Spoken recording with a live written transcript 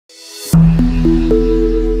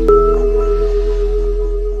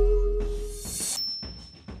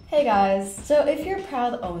guys! So if you're a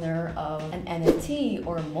proud owner of an NFT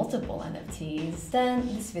or multiple NFTs,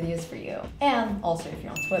 then this video is for you. And also if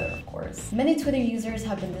you're on Twitter, of course. Many Twitter users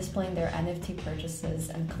have been displaying their NFT purchases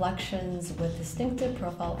and collections with distinctive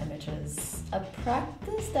profile images, a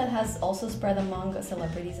practice that has also spread among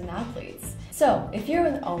celebrities and athletes. So if you're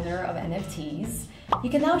an owner of NFTs, you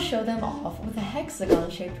can now show them off with a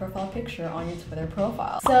hexagon-shaped profile picture on your Twitter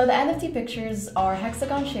profile. So the NFT pictures are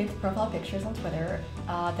hexagon-shaped profile pictures on Twitter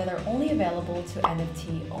that are only available to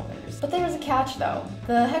NFT owners. But there's a catch though.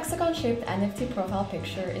 The hexagon-shaped NFT profile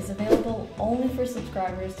picture is available only for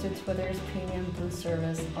subscribers to Twitter's premium Blue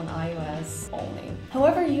service on iOS only.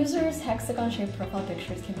 However, users' hexagon-shaped profile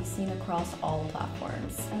pictures can be seen across all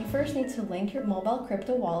platforms. You first need to link your mobile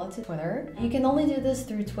crypto wallet to Twitter. You can only do this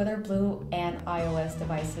through Twitter Blue and iOS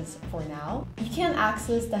devices for now. You can't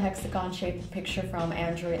access the hexagon-shaped picture from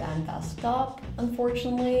Android and desktop,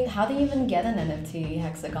 unfortunately. How do you even get an NFT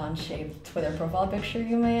hexagon-shaped Twitter profile picture,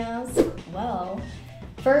 you may ask? Well,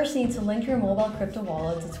 first you need to link your mobile crypto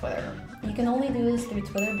wallet to Twitter. You can only do this through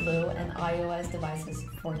Twitter Blue and iOS devices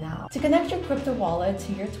for now. To connect your crypto wallet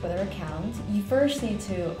to your Twitter account, you first need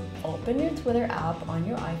to open your Twitter app on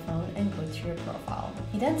your iPhone and go to your profile.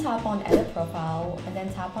 You then tap on Edit Profile and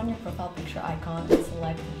then tap on your profile picture icon and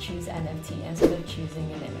select Choose NFT instead of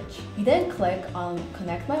choosing an image. You then click on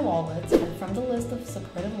Connect My Wallet, and from the list of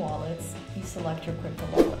supported wallets, you select your crypto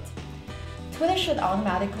wallet. Twitter should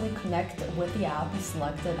automatically connect with the app you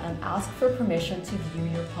selected and ask for permission to view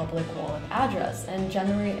your public wallet address and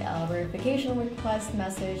generate a verification request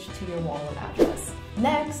message to your wallet address.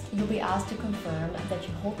 Next, you'll be asked to confirm that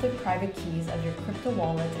you hold the private keys of your crypto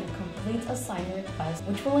wallet and complete a sign request,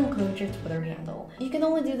 which will include your Twitter handle. You can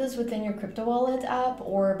only do this within your crypto wallet app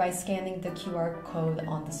or by scanning the QR code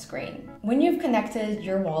on the screen. When you've connected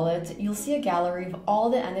your wallet, you'll see a gallery of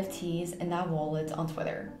all the NFTs in that wallet on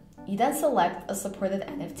Twitter. You then select a supported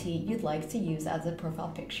NFT you'd like to use as a profile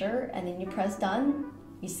picture, and then you press done,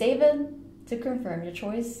 you save it to confirm your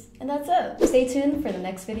choice, and that's it. Stay tuned for the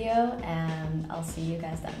next video, and I'll see you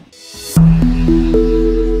guys then.